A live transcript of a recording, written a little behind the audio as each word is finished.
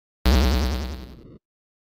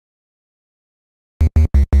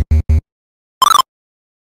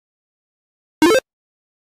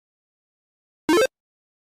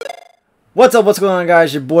What's up, what's going on,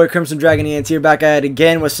 guys? Your boy Crimsondragonent here, back at it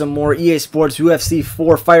again with some more EA Sports UFC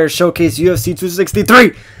 4 Fighter Showcase UFC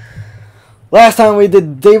 263. Last time we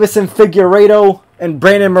did Davison Figueiredo and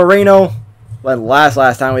Brandon Moreno. Well,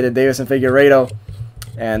 last time we did Davison Figueiredo.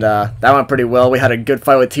 And that went pretty well. We had a good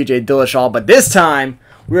fight with TJ Dillashaw, but this time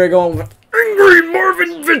we're going with Angry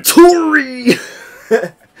Marvin Vettori.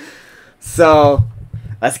 So,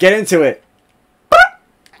 let's get into it.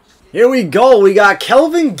 Here we go. We got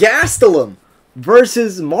Kelvin Gastelum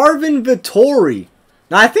versus Marvin Vettori.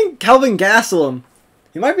 Now, I think Kelvin Gastelum,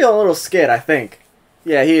 he might be a little skid, I think.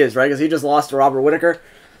 Yeah, he is, right? Because he just lost to Robert Whittaker.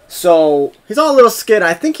 So, he's all a little skid.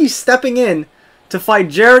 I think he's stepping in to fight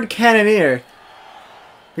Jared Cannonier.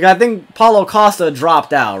 Because I think Paulo Costa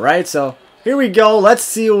dropped out, right? So, here we go. Let's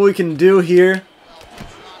see what we can do here.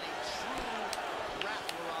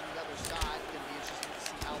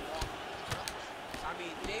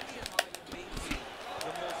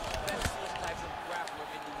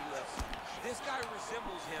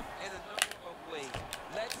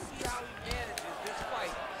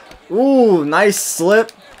 Ooh, nice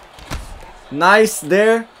slip. Nice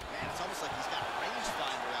there. Man, it's almost like he's got a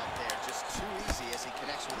rangefinder out there, just too easy as he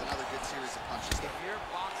connects with another good series of punches. If you're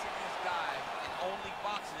boxing this guy and only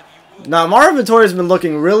boxing him, you will. Now, Marvin Vettori has been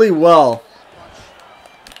looking really well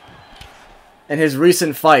in his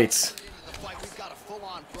recent fights. The fight, we've got a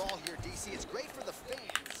full-on brawl here, DC. It's great for the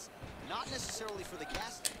fans, not necessarily for the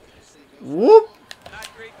gas tank. Whoop. Not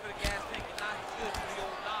great for the gas tank and not good for the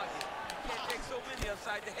old noggin. You can't take so many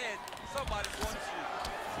upside the head. Somebody's going to shoot.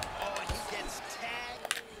 Oh, and he gets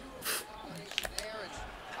tagged.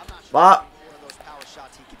 I'm not sure Bop. more of those power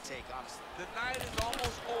shots he can take, honestly. The night is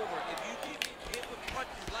almost over. If you keep hit with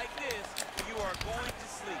punches like this, you are going to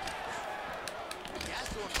sleep.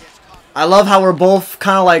 Gastelum gets caught. I love how we're both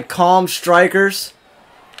kind of like calm strikers.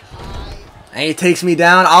 And he takes me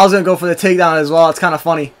down. I was going to go for the takedown as well. It's kind of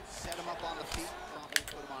funny. Set him up on the feet, promptly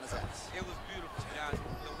put him on his ass. It was beautiful, guys.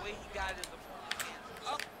 The way he got his hands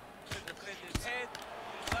up to defend his head,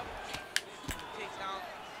 level, takes down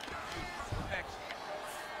perfection.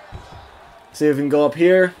 See if we can go up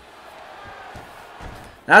here.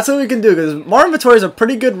 That's what we can do, because Marvin Vettori is a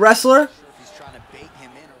pretty good wrestler. If he's trying to bait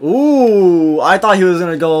him in or Ooh, I thought he was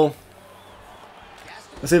going to go.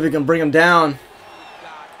 Let's see if we can bring him down.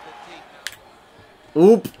 Got the takedown.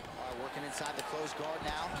 Oop. working inside the closed guard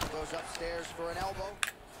now. Goes upstairs for an elbow.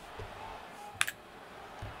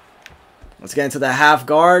 Let's get into the half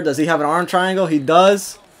guard. Does he have an arm triangle? He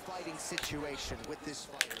does. Fighting situation with this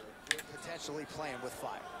fighter, potentially playing with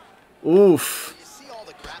fire. Oof. You see all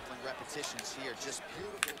the grappling repetitions here, just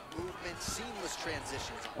beautiful movement, seamless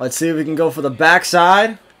transitions. Let's see if we can go for the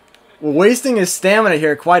backside. We're wasting his stamina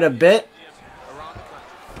here quite a bit.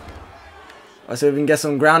 Let's see if we can get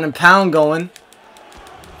some ground and pound going.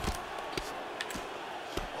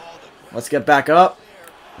 Let's get back up.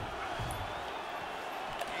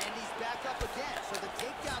 And he's back up again, so the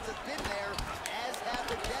takedowns have been there, as have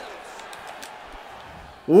the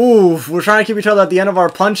gentles. Ooh, we're trying to keep each other at the end of our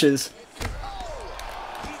punches. He's in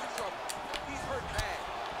trouble. He's hurt bad.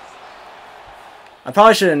 I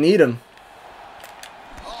probably shouldn't need him.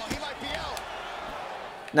 Oh, he might be out.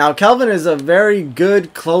 Now, Kelvin is a very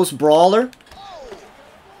good close brawler.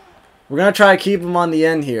 We're going to try to keep him on the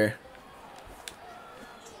end here.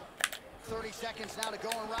 30 seconds now to go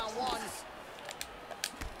in round one.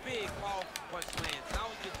 Big, powerful punch lands. Now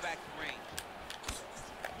he gets back to range.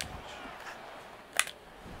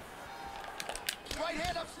 Right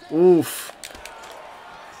hand upstairs. Oof.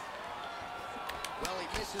 Well, he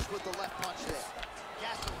misses with the left punch there.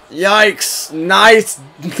 Gastelum. Yikes. Nice.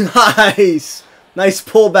 Nice. Nice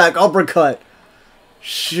pullback uppercut.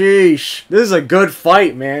 Sheesh. This is a good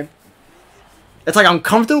fight, man. It's like I'm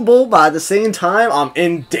comfortable, but at the same time, I'm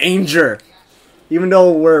in danger. Even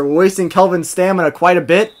though we're wasting Kelvin's stamina quite a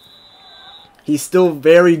bit, he's still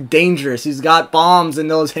very dangerous. He's got bombs in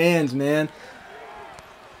those hands, man.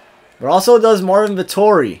 But also does Marvin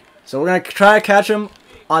Vettori. So we're going to try to catch him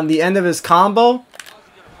on the end of his combo.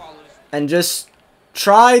 And just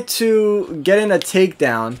try to get in a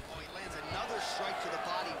takedown. Oh, he lands another strike to the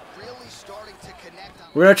body, really starting to connect on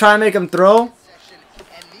We're going to try to make him throw. section,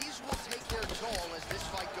 and these will take their toll as this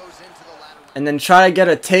fight goes into the latter round. And then try to get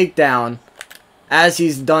a takedown as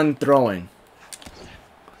he's done throwing.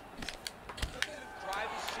 Drive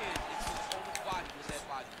his chin into his opponent's body with that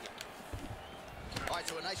body kick. All right,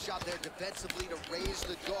 so a nice job there defensively to raise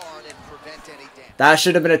the guard and prevent any damage. That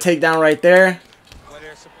should have been a takedown right there. Where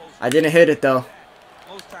they're supposed to. I didn't hit it though.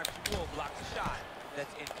 Most times you will block the shot.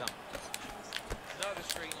 That's income. Another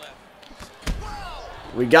straight left.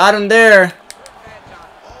 We got him there.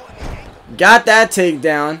 Got that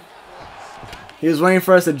takedown. He was waiting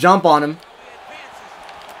for us to jump on him.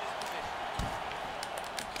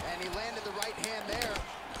 And he landed the right hand there.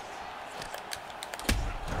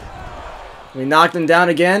 We knocked him down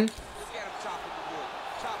again. Look at him chopping the wood.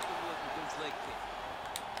 Chopping the wood with his leg kick.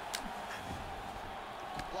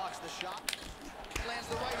 Blocks the shot. Lands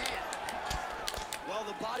the right hand. Well,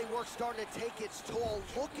 the body work starting to take its toll.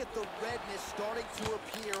 Look at the redness starting to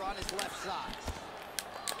appear on his left side.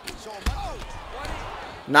 So,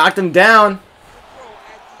 Knocked him down.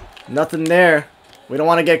 Nothing there. We don't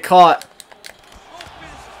want to get caught.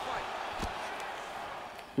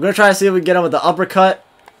 We're going to try to see if we can get him with the uppercut.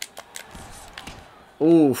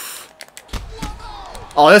 Oof.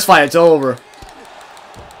 Oh, this fight's over.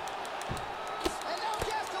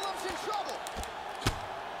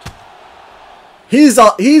 He's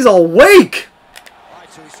awake.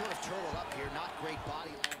 Alright, so he's sort of turtled up here. Not great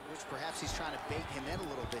body language. Perhaps he's trying to bait him in a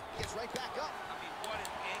little bit. Gets right back up.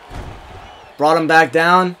 Brought him back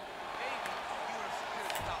down.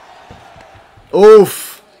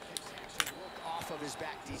 Oof.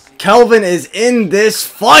 Kelvin is in this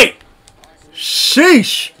fight.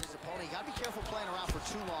 Sheesh. Gotta be careful playing around for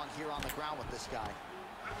too long here on the ground with this guy.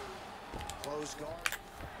 Close guard.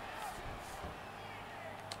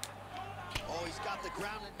 Oh, he's got the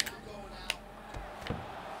ground and pound going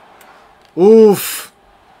now. Oof.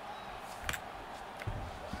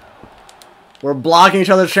 We're blocking each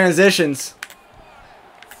other's transitions.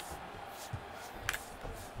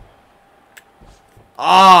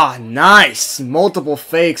 Ah, nice. Multiple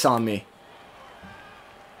fakes on me.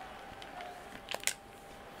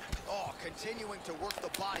 Oh, continuing to work the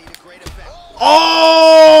body to great effect.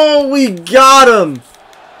 Oh, we got him.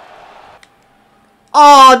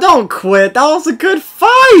 Oh, don't quit. That was a good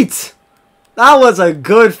fight. That was a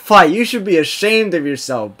good fight. You should be ashamed of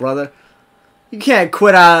yourself, brother. You can't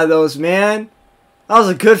quit out of those, man. That was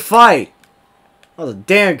a good fight. That was a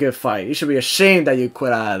damn good fight. You should be ashamed that you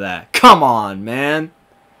quit out of that. Come on, man.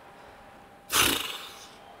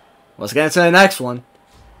 Let's get into the next one.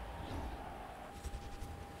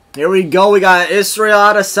 Here we go. We got Israel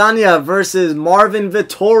Adesanya versus Marvin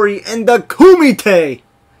Vettori in the Kumite.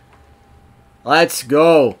 Let's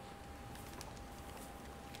go.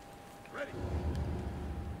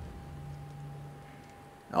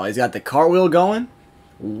 Oh, he's got the cartwheel going.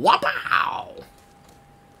 Wow.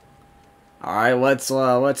 All right,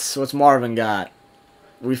 what's Marvin got?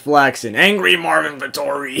 We flexing. Angry Marvin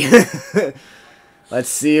Vettori. Let's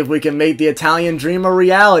see if we can make the Italian dream a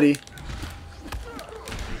reality.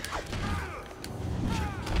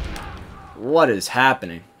 What is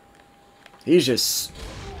happening? He's just...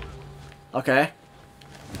 Okay.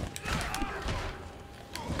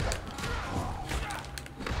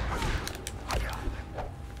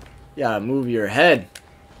 Yeah, move your head.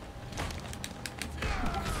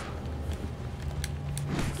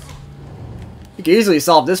 You can easily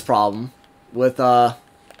solve this problem with a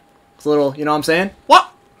little, you know what I'm saying?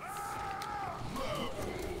 What?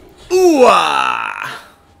 Ooh! Ah.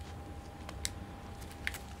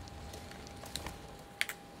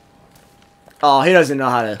 Oh, he doesn't know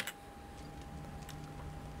how to.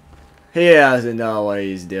 He doesn't know what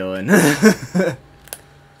he's doing.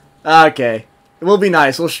 Okay. We'll be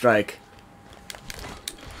nice. We'll strike.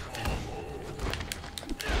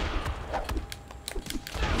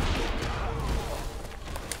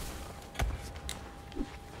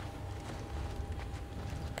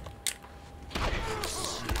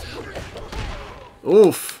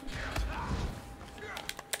 Oof.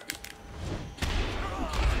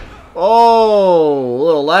 Oh, a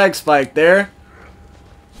little lag spike there.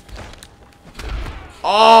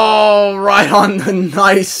 Oh, right on the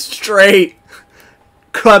nice straight.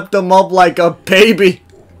 Crept him up like a baby.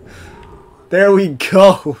 There we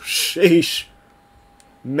go. Sheesh.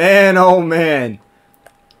 Man, oh man.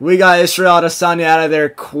 We got Israel Adesanya out of there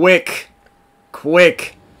quick.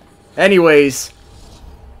 Quick. Anyways.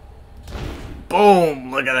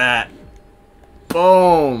 Boom. Look at that.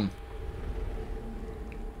 Boom.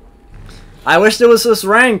 I wish it was just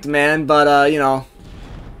ranked, man. But, you know.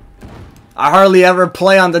 I hardly ever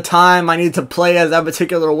play on the time I need to play as that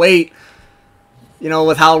particular weight. You know,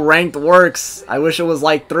 with how ranked works. I wish it was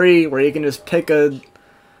like 3 where you can just pick a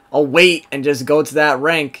weight and just go to that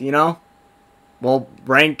rank, you know? Well,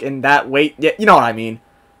 rank in that weight. Yeah, you know what I mean.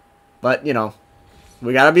 But, you know,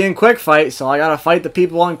 we gotta be in quick fight, so I gotta fight the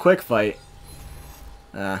people on quick fight.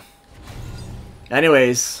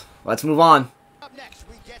 Anyways, let's move on.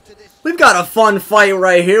 We've got a fun fight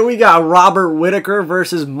right here. We got Robert Whittaker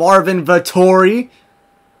versus Marvin Vettori.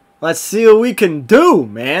 Let's see what we can do,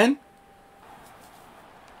 man.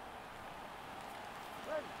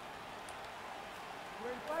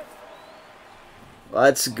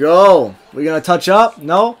 Let's go. We gonna touch up?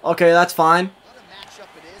 No? Okay, that's fine. What a matchup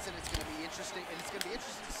it is, and it's going to be interesting. And it's going to be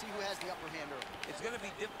interesting to see who has the upper hand early. It's going to be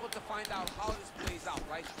difficult to find out how this plays out,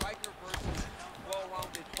 right? Striker versus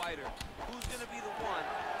well-rounded fighter. Who's going to be the one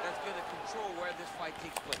that's going to control where this fight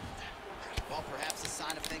takes place? Well, perhaps a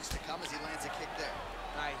sign of things to come as he lands a kick there.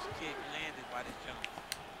 Nice kick landed by this gentleman.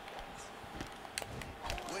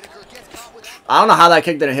 Whitaker gets caught with that. I don't know how that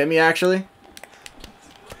kick didn't hit me, actually.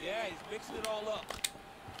 Yeah, he's mixing it all up.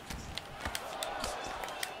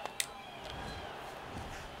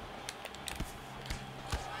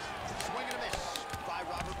 Swing and a miss by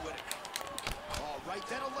Robert Whitaker. All right,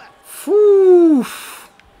 then a left. Whew.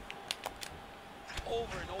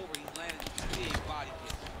 Over and over, he's landing big body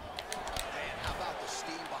kicks. Man, how about the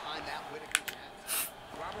steam behind that Whitaker jab?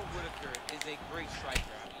 Robert Whitaker is a great striker.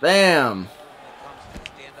 Bam. When it comes to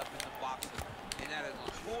stand up in the boxing, and that is on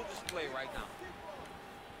full display right now.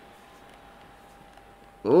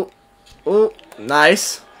 Ooh. Ooh.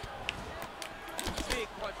 Nice. Big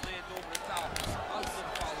punch lands over the top. Awesome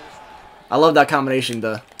follows. I love that combination, the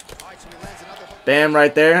All right, so he lands another hook. bam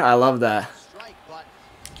right there. I love that. Strike, but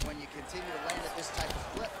when you continue to land at this type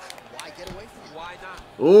of clip, why get away from it? Why not?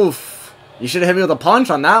 Oof. You should have hit me with a punch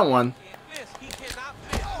on that one. Can't miss. He cannot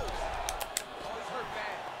miss. Oh, he's hurt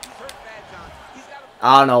bad. He's hurt bad, John. He's got to.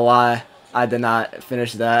 I don't know why I did not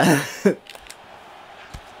finish that.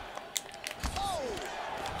 Oh!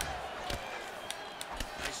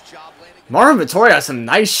 Nice job landing. Marvin Vettori has some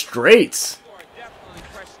nice straights. You are definitely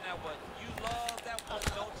pressing that one. You love that one,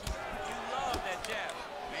 don't you? You love that jab.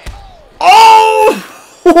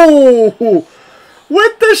 Oh!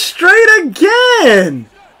 With the straight again!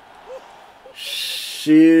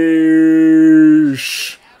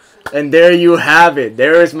 Sheesh. And there you have it.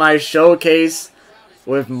 There is my showcase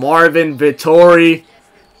with Marvin Vettori.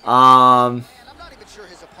 I'm not even sure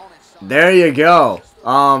his opponent saw. There you go.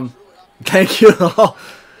 Thank you all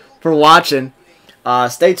for watching.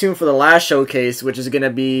 Stay tuned for the last showcase, which is going to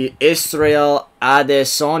be Israel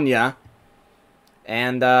Adesanya.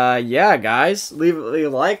 And, yeah, guys. Leave a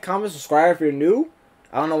like, comment, subscribe if you're new.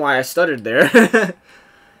 I don't know why I stuttered there.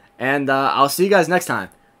 And, I'll see you guys next time.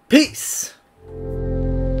 Peace!